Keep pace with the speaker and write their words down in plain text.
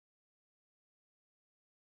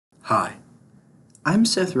Hi, I'm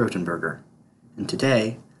Seth Rotenberger, and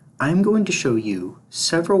today I'm going to show you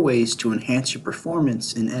several ways to enhance your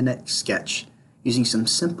performance in NX Sketch using some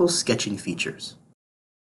simple sketching features.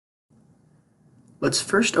 Let's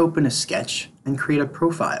first open a sketch and create a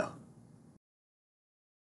profile.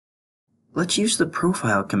 Let's use the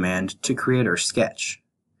profile command to create our sketch.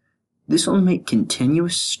 This will make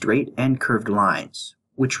continuous straight and curved lines,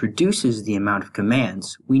 which reduces the amount of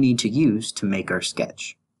commands we need to use to make our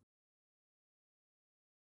sketch.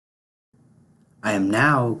 I am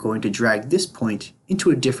now going to drag this point into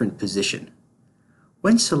a different position.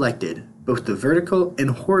 When selected, both the vertical and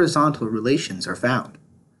horizontal relations are found.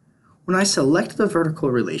 When I select the vertical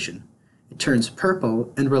relation, it turns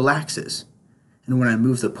purple and relaxes, and when I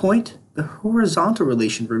move the point, the horizontal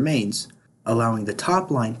relation remains, allowing the top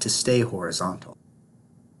line to stay horizontal.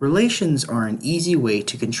 Relations are an easy way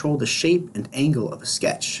to control the shape and angle of a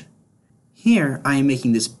sketch. Here I am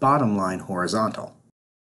making this bottom line horizontal.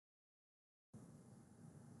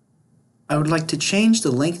 I would like to change the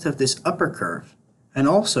length of this upper curve and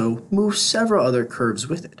also move several other curves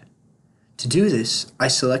with it. To do this, I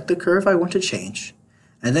select the curve I want to change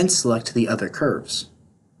and then select the other curves.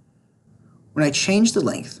 When I change the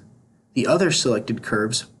length, the other selected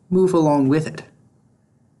curves move along with it.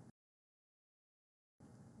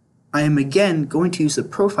 I am again going to use the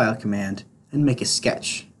profile command and make a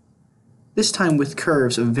sketch, this time with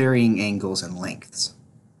curves of varying angles and lengths.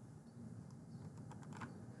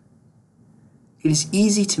 It is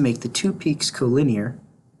easy to make the two peaks colinear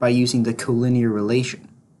by using the colinear relation.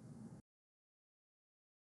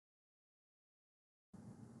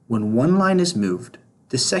 When one line is moved,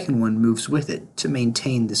 the second one moves with it to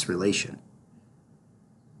maintain this relation.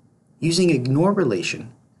 Using ignore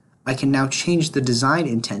relation, I can now change the design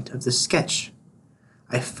intent of the sketch.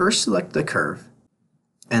 I first select the curve,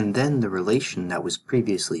 and then the relation that was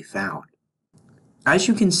previously found. As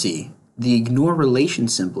you can see, the ignore relation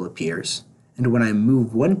symbol appears, and when I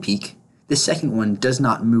move one peak, the second one does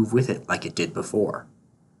not move with it like it did before.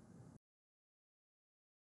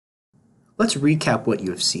 Let's recap what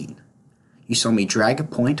you have seen. You saw me drag a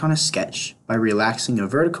point on a sketch by relaxing a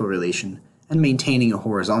vertical relation and maintaining a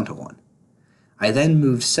horizontal one. I then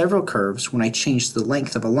moved several curves when I changed the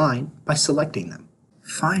length of a line by selecting them.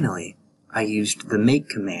 Finally, I used the make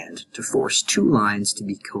command to force two lines to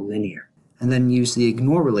be colinear, and then used the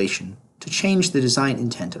ignore relation to change the design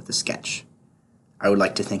intent of the sketch. I would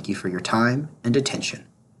like to thank you for your time and attention.